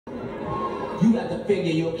You got to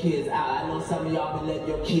figure your kids out. I know some of y'all be letting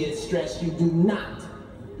your kids stress you. Do not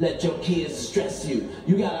let your kids stress you.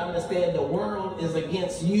 You got to understand the world is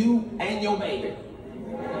against you and your baby.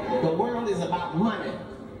 The world is about money.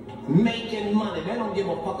 Making money. They don't give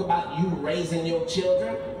a fuck about you raising your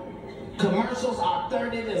children. Commercials are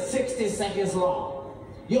 30 to 60 seconds long.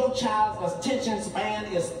 Your child's attention span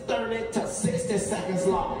is 30 to 60 seconds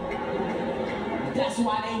long. That's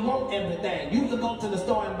why they want everything. You can go to the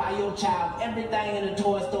store and buy your child everything in the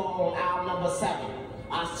toy store on aisle number 7.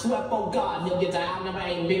 I swear for God, he'll get to aisle number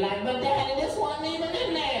 8 and be like, but Daddy, this wasn't even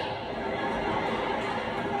in there.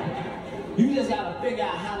 You just gotta figure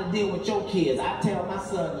out how to deal with your kids. I tell my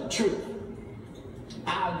son the truth.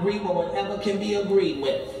 I agree with whatever can be agreed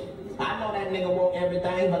with. I know that nigga want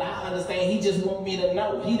everything, but I understand he just want me to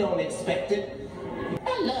know. He don't expect it.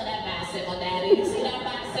 I love that bicycle, Daddy. You see that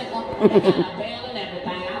bicycle? It got a bell and everything.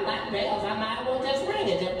 I like bells. I might as well just ring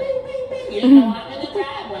it. Just bing, bing, bing. You know I'm in the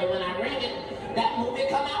driveway when I ring it. That movie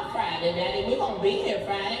come out Friday, Daddy. We gonna be here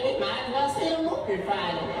Friday. We might as well see the movie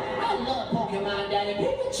Friday. I love Pokemon, Daddy.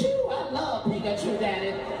 Pikachu. I love Pikachu,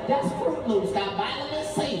 Daddy. That's Fruit Loops. Got vitamin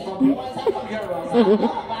C for boys and for girls. I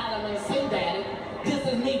love vitamin C, Daddy. This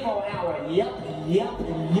is me for an hour. Yep, yep,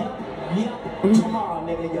 yep, yep. Tomorrow,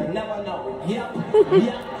 nigga, you'll never know. Yep,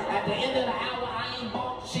 yep. At the end of the hour, I ain't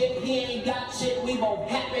bought shit. He ain't got shit. We both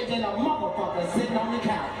happy than a motherfucker sitting on the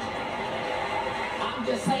couch. I'm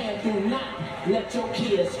just saying, do not let your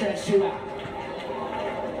kids stress you out.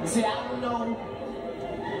 You see, I don't know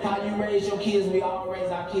how you raise your kids. We all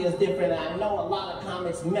raise our kids different. And I know a lot of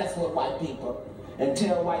comics mess with white people and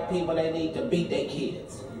tell white people they need to beat their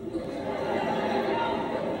kids.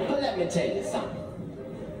 But let me tell you something.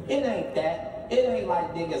 It ain't that. It ain't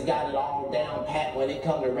like niggas got it all down pat when it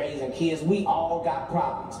comes to raising kids. We all got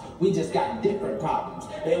problems. We just got different problems.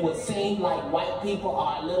 It would seem like white people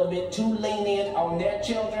are a little bit too lenient on their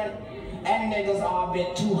children, and niggas are a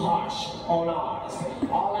bit too harsh on ours.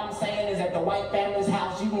 All I'm saying is at the white family's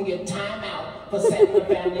house, you can get time out for setting the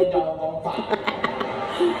family dog on fire.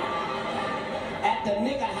 At the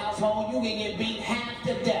nigga household, you can get beat half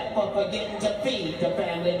to death for forgetting to feed the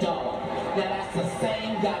family dog. Now that's the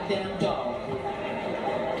same goddamn dog.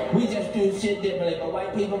 We just do shit differently, but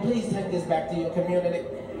white people, please take this back to your community.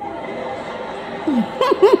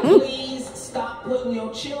 Please stop putting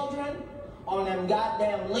your children on them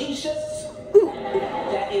goddamn leashes.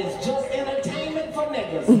 That is just entertainment for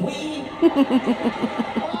niggas.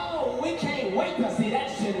 We can't wait to see that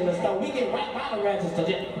shit in the store. We get right by the register.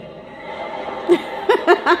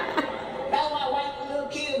 That's why white little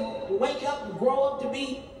kids wake up and grow up to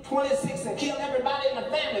be 26 and kill everybody in the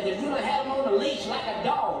family because you done had them on a leash like a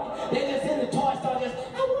dog. They just in the toy store just,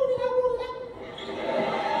 I want it, I want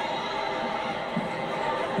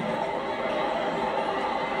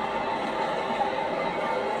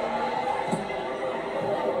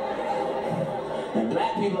it. And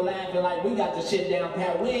black people laughing like we got the shit down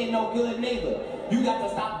pat. We ain't no good neither. You got to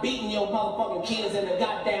stop beating your motherfucking kids in the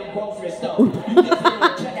goddamn grocery store. You just in the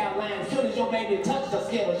checkout line as soon as your baby touched the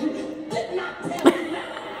Skittles. You did not tell me that.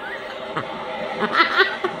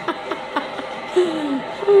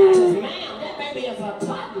 Just, ma'am, that baby is a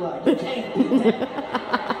toddler. You can't do that.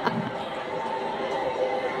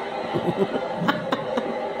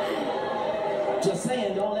 Just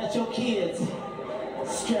saying, don't let your kids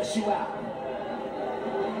stress you out.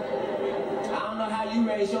 I don't know how you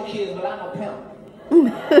raise your kids, but I'm a pimp.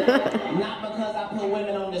 Not because I put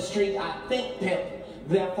women on the street, I think pimp.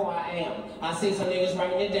 Therefore I am. I see some niggas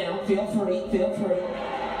writing it down. Feel free, feel free.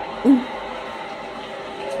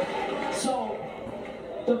 So,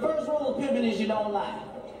 the first rule of pimping is you don't lie.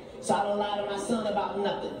 So I don't lie to my son about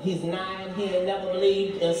nothing. He's 9, he ain't never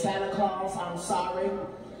believed in Santa Claus. I'm sorry.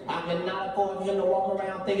 I cannot afford him to walk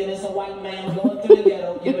around thinking it's a white man going through the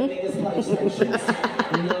ghetto giving niggas PlayStations.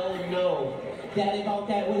 No. Daddy bought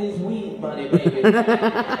that with his weed money, baby.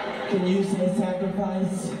 Can you say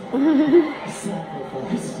sacrifice?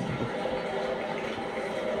 Sacrifice.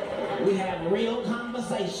 We have real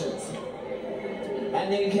conversations. That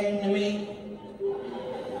nigga came to me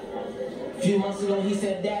a few months ago. He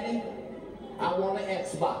said, Daddy, I want an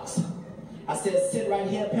Xbox. I said, sit right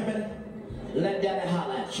here, pimpin'. Let Daddy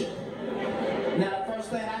holler at you. Now, the first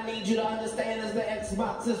thing I need you to understand is the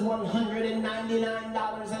Xbox is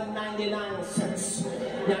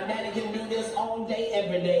 $199.99. Now, Daddy can do this all day,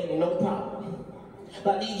 every day, no problem.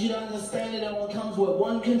 But I need you to understand it only comes with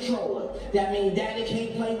one controller. That means Daddy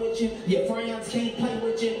can't play with you, your friends can't play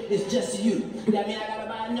with you, it's just you. That means I gotta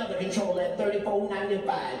buy another controller at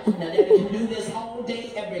 $34.95. Now, Daddy can do this all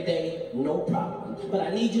day, every day, no problem. But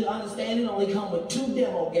I need you to understand it only comes with 2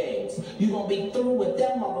 demo games. You're gonna be through with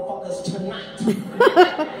them motherfuckers tonight.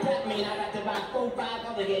 That means I got to buy 4 or 5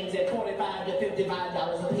 other games at $45 to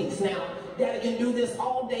 $55 a piece. Now, Daddy can do this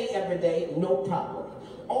all day, every day, no problem.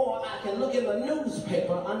 Or I can look in the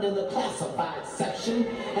newspaper under the classified section,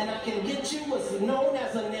 and I can get you what's known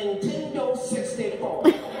as a Nintendo 64.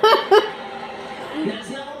 That's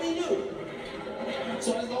not what we do.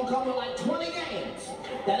 So it's going to come with like 20 games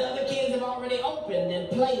that other kids have already opened and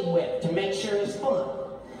played with to make sure it's fun.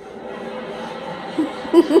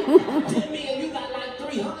 $10 million, you got like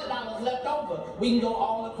 $300 left over. We can go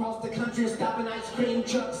all across the country, stop in ice cream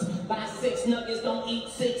trucks, buy 6 nuggets, don't eat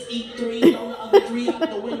 6, eat 3, throw the other 3 out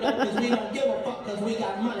the window, because we don't give a fuck because we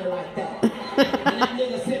got money like that. And that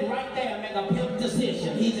nigga sit right there and make a pimp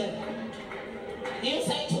decision. He said, you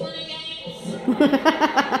say 20 games?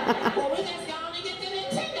 Well, we just gonna get the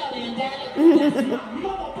Nintendo then, Daddy. That's my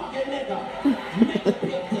motherfucking nigga. Make a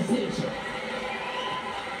pimp decision.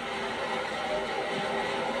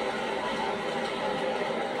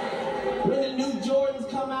 When the new Jordans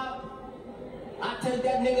come out, I take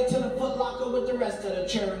that nigga to the Foot Locker with the rest of the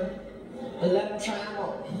children and let him try them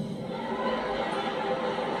on.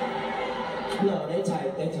 No, they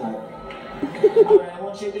tight, they tight. All right, I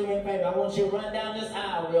want you to do me a favor. I want you to run down this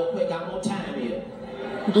aisle real quick. I'm gonna time you.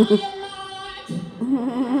 On your mark,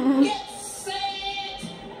 get set,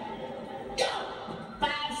 go.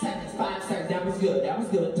 5 seconds, 5 seconds. That was good, that was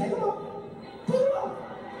good. Take them off, put them on.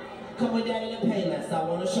 Come with Daddy to Payless. I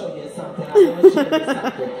want to show you something. I want to show you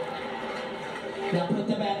something. Now put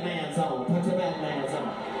the Batmans on. Put the Batmans on.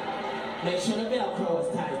 Make sure the Velcro is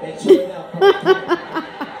tight. Make sure the Velcro is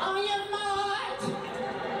tight. On your mark,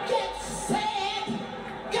 get set,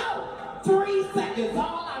 go. 3 seconds.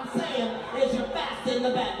 All I'm saying is you're faster than the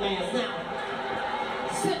Batmans. Now,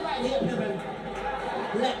 sit right here, Pippin.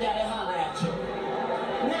 Let Daddy holler at you.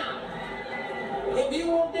 Now, if you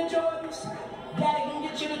want the Jordans, Daddy can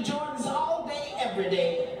get you the Jordans all day, every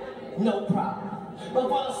day, no problem. But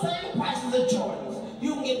for the same price as the Jordans,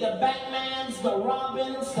 you can get the Batmans, the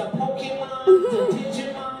Robins, the Pokemons, the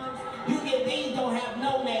Digimons. You get these, don't have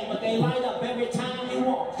no name, but they light up every time you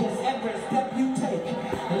walk, just every step you take.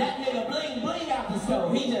 And that nigga bling bling out the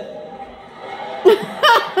stove. He just...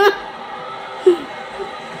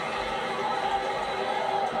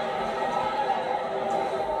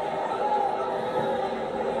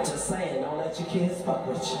 Just saying, don't let your kids fuck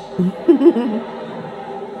with you.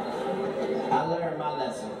 I learned my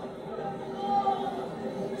lesson.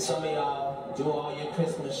 Some of y'all do all your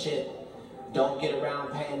Christmas shit, don't get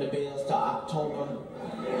around paying the bills till October.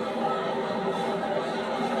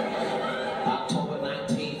 October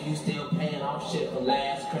 19th, you still paying off shit from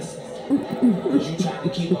last Christmas. Because you trying to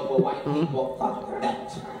keep up with white people. Fuck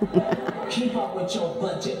that. Keep up with your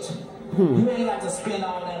budget. You ain't got to spend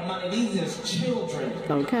all that money. These is children.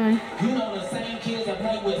 Okay. You know the same kids that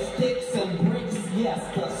play with sticks and bricks? Yes,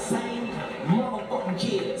 the same motherfucking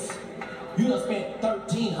kids. You done spent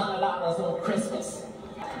 $1,300 on Christmas.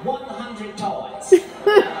 100 toys.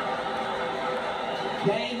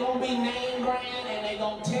 They ain't gonna be name brand and they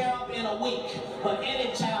gonna tear up in a week. But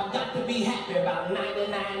any child got to be happy about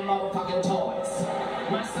 99 motherfucking toys.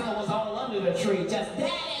 My son was all under the tree, just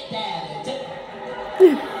daddy, daddy, daddy.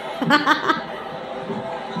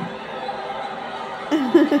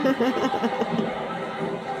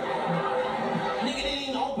 Nigga didn't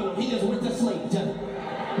even open them, he just went to sleep. I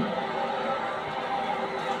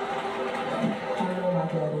know my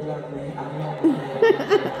daddy loved me. I know my daddy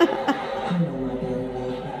loved me. I know my daddy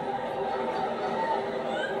loved me.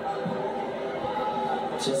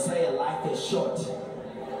 Just say life is short. You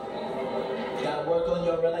gotta work on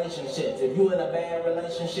your relationships. If you're in a bad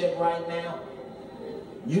relationship right now,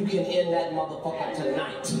 you can end that motherfucker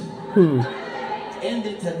tonight. End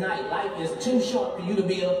it tonight. Life is too short for you to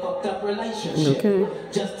be in a fucked up relationship. Okay.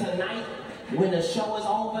 Just tonight, when the show is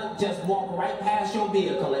over, just walk right past your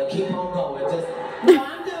vehicle and keep on going. Just, no,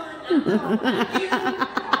 I'm done. Thank you.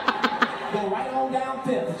 Go right on down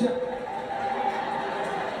Fifth.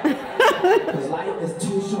 Because life is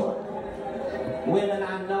too short. Women,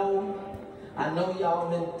 I know y'all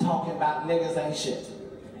been talking about niggas ain't shit.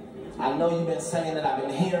 I know you've been saying that, I've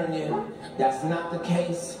been hearing you. That's not the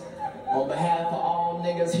case. On behalf of all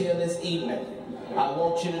niggas here this evening, I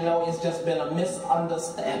want you to know it's just been a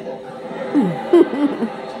misunderstanding.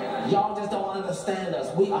 Y'all just don't understand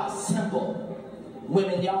us. We are simple.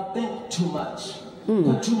 Women, y'all think too much.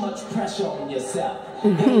 Put too much pressure on yourself.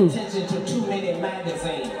 Pay attention to too many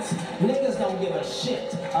magazines. Niggas don't give a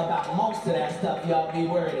shit about most of that stuff y'all be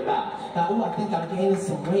worried about. Now, oh, I think I'm gaining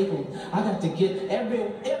some weight and I got to get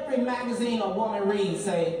every magazine a woman reads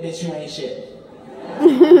say, bitch, you ain't shit.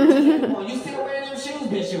 Well, you still wearing them shoes?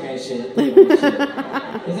 Bitch, you ain't shit.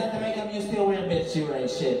 Is that the makeup you still wearing?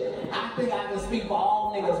 think I can speak for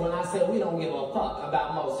all niggas when I say we don't give a fuck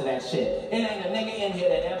about most of that shit. It ain't a nigga in here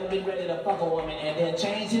that ever been ready to fuck a woman and then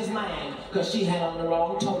change his mind because she had on the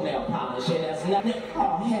wrong toenail polish. Shit, that's nothing.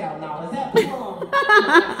 Oh, hell no. Is that plum? That's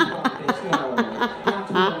plum, bitch. No, not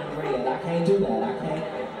plum and red. I can't do that. I can't.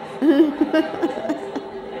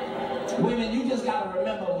 Women, you just gotta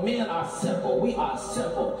remember, men are simple. We are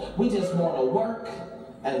simple. We just want to work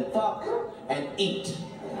and fuck and eat.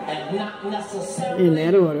 And not necessarily in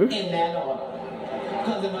that order. In that order.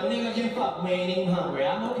 Because if a nigga can fuck, we ain't even hungry.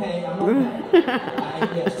 I'm okay. I'm okay. I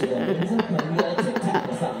ate yesterday. It's okay. We got a Tic Tac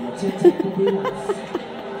or something. A Tic Tac would be nice.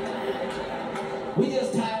 We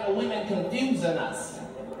just tired of women confusing us.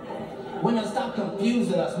 Women, stop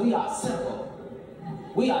confusing us. We are simple.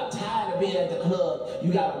 We are tired of being at the club.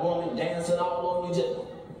 You got a woman dancing all on you.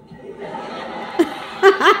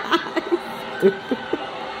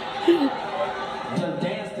 Just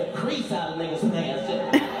dance the crease out of niggas' pants.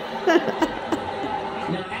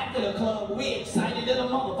 Now after the club, we excited as a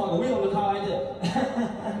motherfucker. We on the car like this.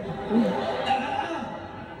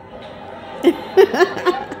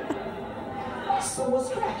 So what's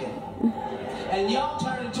cracking? And y'all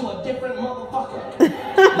turn into a different motherfucker.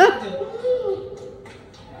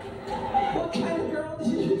 What kind of girl did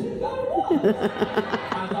you think I was?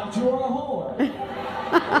 I thought you were a whore.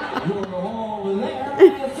 You were a whore over there.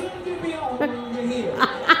 As soon as you be over here.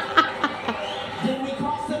 Then we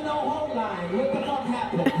crossed the no-hole line. What the fuck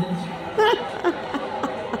happened?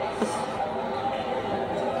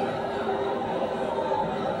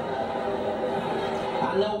 I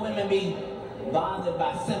know women be bothered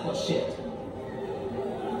by simple shit.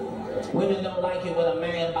 Women don't like it when a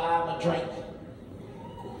man buy them a drink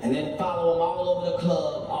and then follow them all over the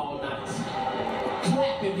club all night.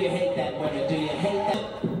 Clap if you hate that, women. Do you hate that?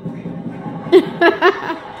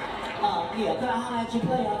 Yeah, could I holler at you,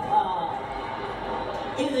 player?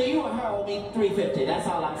 Either you or her will be $350. That's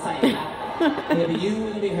all I'm saying. It'll be you,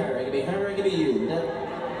 it'll be her. It'll be her, it'll be you.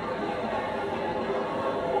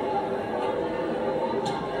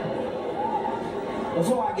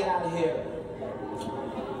 Before I get out of here,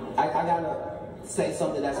 I gotta say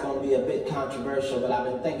something that's gonna be a bit controversial, but I've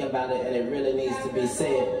been thinking about it and it really needs to be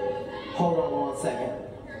said. Hold on 1 second.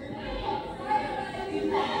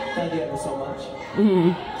 Thank you ever so much.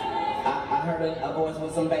 Mm-hmm. I heard a voice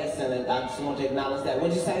with some bass in it. I just want to acknowledge that.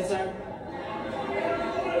 What'd you say, sir?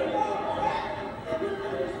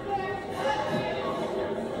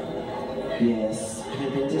 Yes,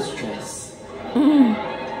 I'm in distress.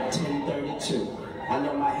 10:32. I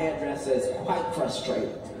know my hairdresser is quite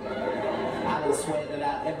frustrated. I done sweated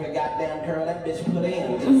out every goddamn curl that bitch put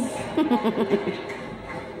in. Just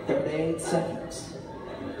 38 seconds.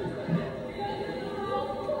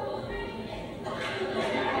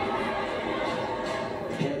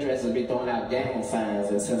 Hairdressers be throwing out gang signs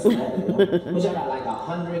in Cincinnati. What y'all got, like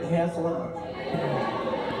 100 hair salons?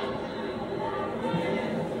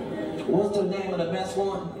 What's the name of the best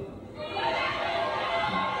one?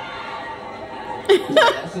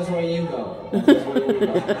 That's just where you go. That's just where you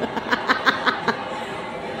go.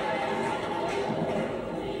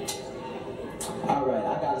 Alright,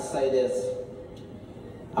 I gotta say this.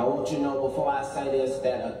 I want you to know before I say this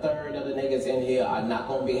that a third of the niggas in here are not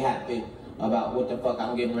gonna be happy about what the fuck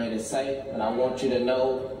I'm getting ready to say. And I want you to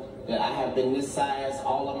know that I have been this size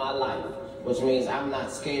all of my life. Which means I'm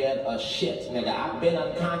not scared of shit, nigga. I've been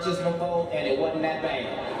unconscious before and it wasn't that bad.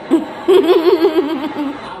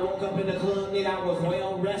 I woke up in the club, nigga, I was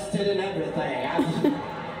well rested and everything. I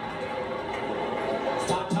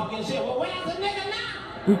start talking shit. Well, where's the nigga now?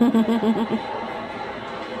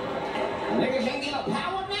 Nigga can't get a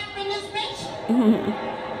power nap in this bitch?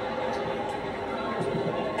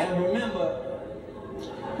 And remember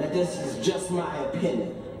that this is just my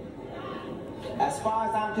opinion. As far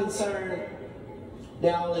as I'm concerned,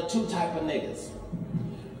 there are only two type of niggas.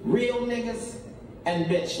 Real niggas and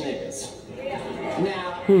bitch niggas.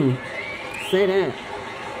 Now, say that.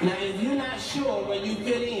 Now, if you're not sure where you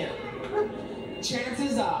fit in,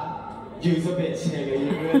 chances are you's a bitch nigga.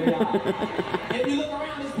 You really are. If you look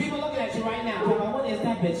around, there's people looking at you right now. What is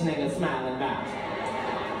that bitch nigga smiling about?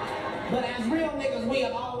 But as real niggas, we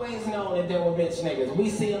have always known that there were bitch niggas. We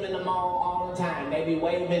see them in the mall all the time. They be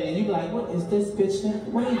waving, and you be like, what is this bitch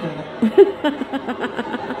nigga waving?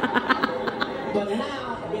 But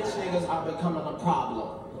now, bitch niggas are becoming a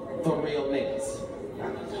problem for real niggas.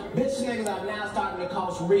 Bitch niggas are now starting to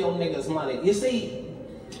cost real niggas money. You see,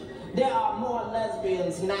 there are more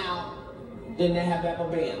lesbians now than there have ever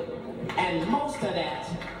been. And most of that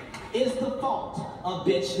is the fault of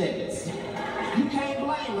bitch niggas. You can't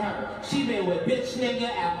blame her. She been with bitch nigga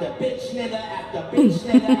after bitch nigga after bitch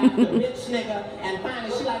nigga after bitch nigga, and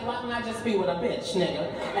finally she like, why don't I just be with a bitch nigga?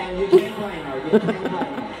 And you can't blame her. You can't blame her.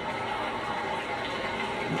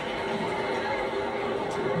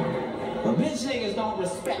 But bitch niggas don't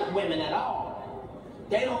respect women at all.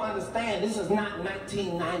 They don't understand this is not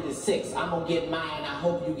 1996. I'm gonna get mine, I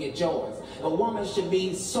hope you get yours. A woman should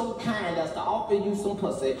be so kind as to offer you some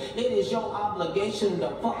pussy. It is your obligation to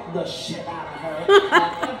fuck the shit out of her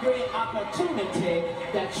at every opportunity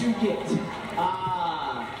that you get.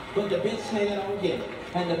 But the bitch nigga don't get it.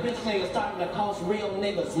 And the bitch nigga starting to cost real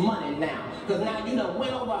niggas money now. Because now you done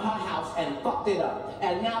went over her house and fucked it up.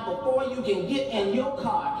 And now before you can get in your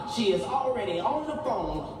car, she is already on the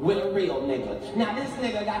phone with a real nigga. Now this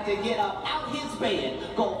nigga got to get up out his bed,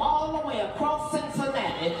 go all the way across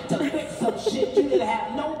Cincinnati to fix some shit you didn't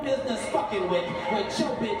have no business fucking with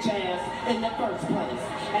your bitch ass in the first place.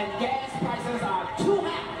 And gas prices are too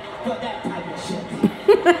high for that type of shit.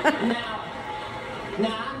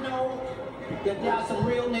 Now I know that there are some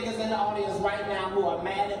real niggas in the audience right now who are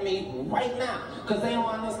mad at me right now because they don't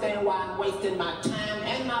understand why I'm wasting my time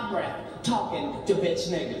and my breath talking to bitch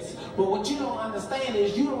niggas. But what you don't understand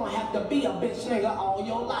is you don't have to be a bitch nigga all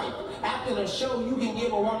your life. After the show, you can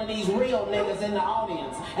get with one of these real niggas in the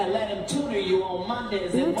audience and let him tutor you on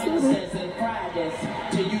Mondays and Wednesdays and Fridays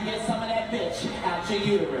till you get some of that bitch out your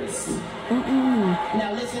uterus.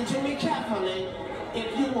 Now listen to me carefully,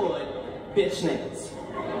 if you would, bitch niggas.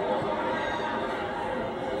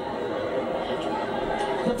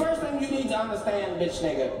 The first thing you need to understand, bitch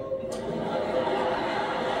nigga.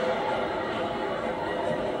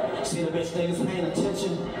 See the bitch niggas paying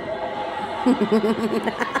attention?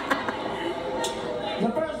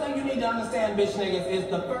 The first thing you need to understand, bitch niggas, is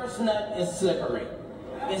the first nut is slippery.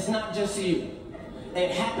 It's not just you.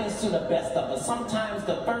 It happens to the best of us. Sometimes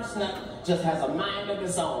the first nut just has a mind of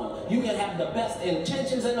its own. You can have the best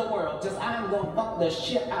intentions in the world. Just, I'm gonna fuck the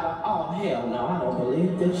shit out of, oh hell no, I don't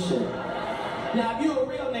believe this shit. Now, if you a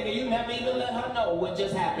real nigga, you never even let her know what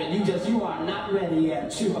just happened. You are not ready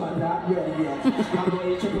yet. You are not ready yet. I'm gonna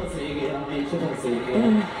eat your pussy again. I'm gonna eat your pussy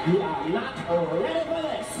again. You are not ready for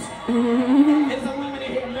this. There's some women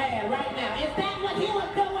in here mad right now. Is that what he was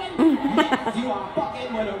doing? Yes, you are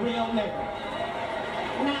fucking with a real nigga.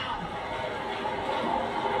 Now,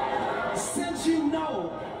 since you know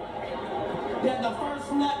that the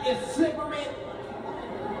first nut is slippery,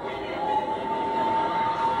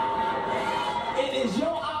 it is your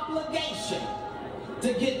obligation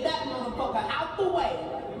to get that motherfucker out the way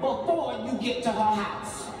before you get to her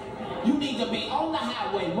house. You need to be on the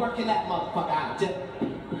highway working that motherfucker out. Just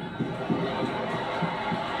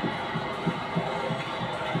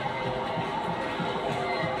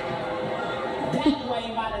that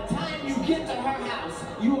way, by the time you get to her house,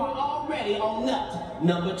 you are already on nut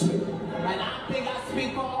number 2. And I think I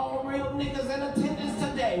speak for all real niggas in attendance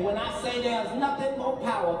today when I say there's nothing more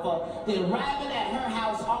powerful than arriving at her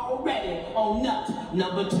house already on nut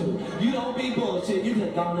number 2. You don't be bullshit. You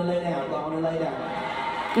just go on and lay down. Go on and lay down.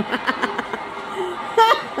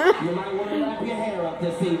 You might want to wrap your hair up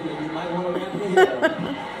this evening. You might want to wrap your hair up.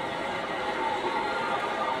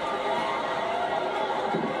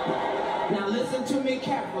 Now listen to me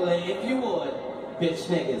carefully, if you would, bitch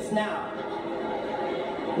niggas. Now,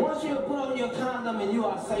 once you put on your condom and you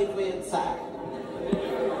are safely inside.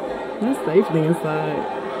 You're safely inside.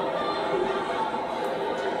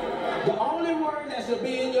 The only word that should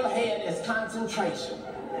be in your head is concentration.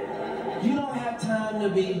 You don't have time to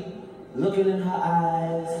be looking in her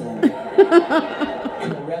eyes and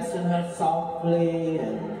caressing her softly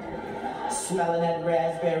and smelling that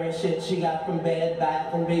raspberry shit she got from Bed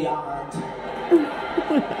Bath & Beyond.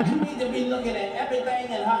 You need to be looking at everything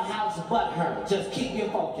in her house but her. Just keep your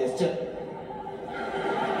focus.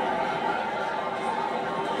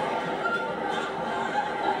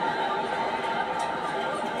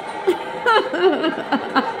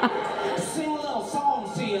 Sing a little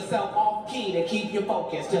songs to yourself off key to keep your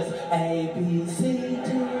focus. Just A, B, C, D,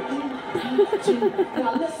 E, F, G.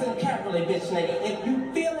 Now listen carefully, bitch nigga. If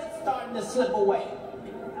you feel it starting to slip away,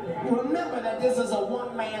 remember that this is a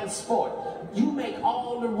one-man sport. You make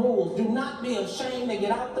all the rules. Do not be ashamed to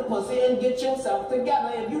get out the pussy and get yourself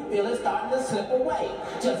together if you feel it starting to slip away.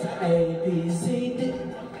 Just A, B, C, D.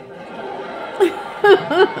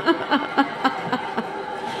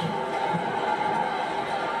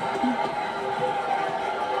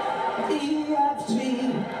 E, F, G,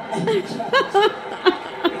 H,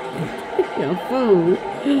 Your food.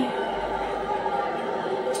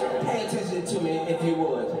 Pay attention to me if you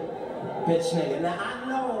would, bitch nigga. Now I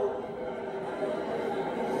know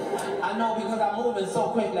I know because I'm moving so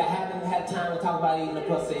quickly, I haven't had time to talk about eating the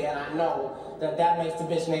pussy, and I know that makes the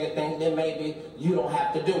bitch nigga think that maybe you don't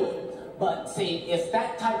have to do it. But see, it's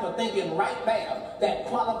that type of thinking right there that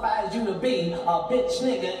qualifies you to be a bitch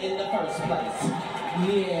nigga in the first place.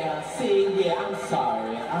 Yeah, see, yeah, I'm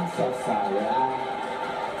sorry. I'm so sorry.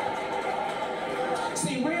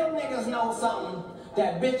 See, real niggas know something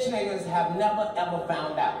that bitch niggas have never ever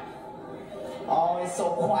found out. Oh, it's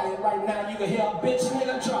so quiet right now, you can hear a bitch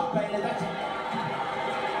nigga drop, ain't it?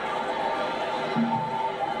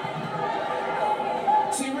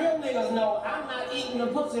 See, real niggas know I'm not eating the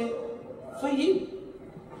pussy for you.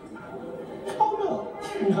 Oh, no.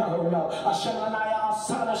 No. I shall not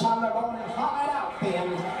son, I shall not go and hide out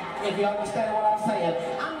then, if you understand what I'm saying.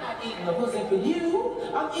 I'm not eating the pussy for you,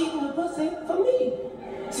 I'm eating the pussy for me.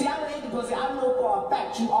 See, I don't eat the pussy. I know for a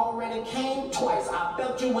fact you already came twice. I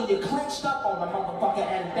felt you when you clenched up on the motherfucker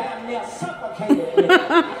and damn near suffocated me. Now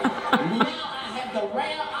I have the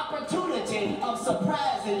rare opportunity of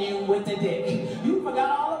surprising you with the dick. You forgot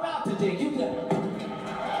all about the dick. You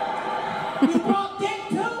brought dick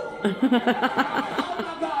too? Oh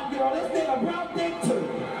my God, girl, this nigga brought dick too.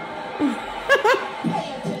 Pay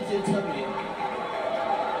attention to me.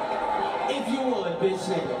 If you would, bitch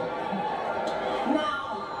nigga. Now,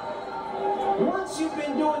 once you've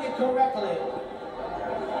been doing it correctly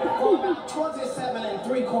for about 27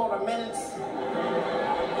 3/4 minutes,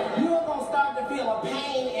 you're going to start to feel a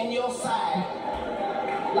pain in your side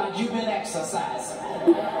like you've been exercising.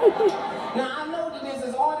 Now, I know that this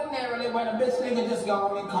is ordinarily where the bitch nigga just go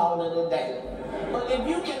on and call it a day. But if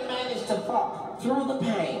you can manage to fuck through the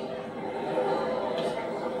pain,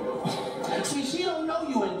 see, she don't know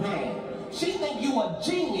you in pain. She think you a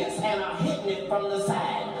genius and are hitting it from the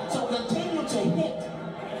side. So continue to hit.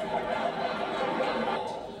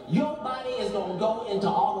 Your body is going to go into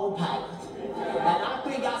autopilot. And I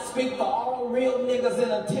think I speak for all real niggas in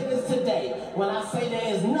attendance today when I say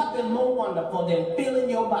there is nothing more wonderful than feeling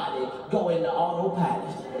your body go into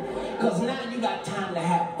autopilot. Because now you got time to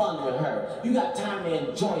have fun with her. You got time to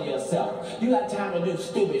enjoy yourself. You got time to do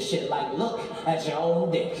stupid shit like look at your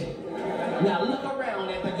own dick. Now look around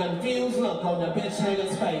at the confused look on the bitch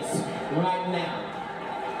nigga's face right now.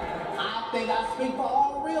 I think I speak for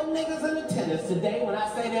all real niggas in attendance today when I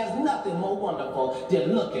say there's nothing more wonderful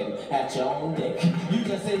than looking at your own dick. You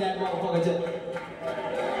can see that motherfucker just...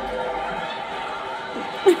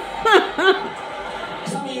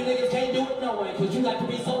 Some of you niggas can't do it no way because you got to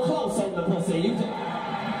be so close on the pussy. You can...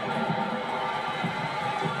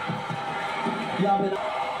 Y'all been...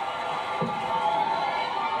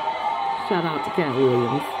 Shout out to Cat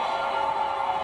Williams.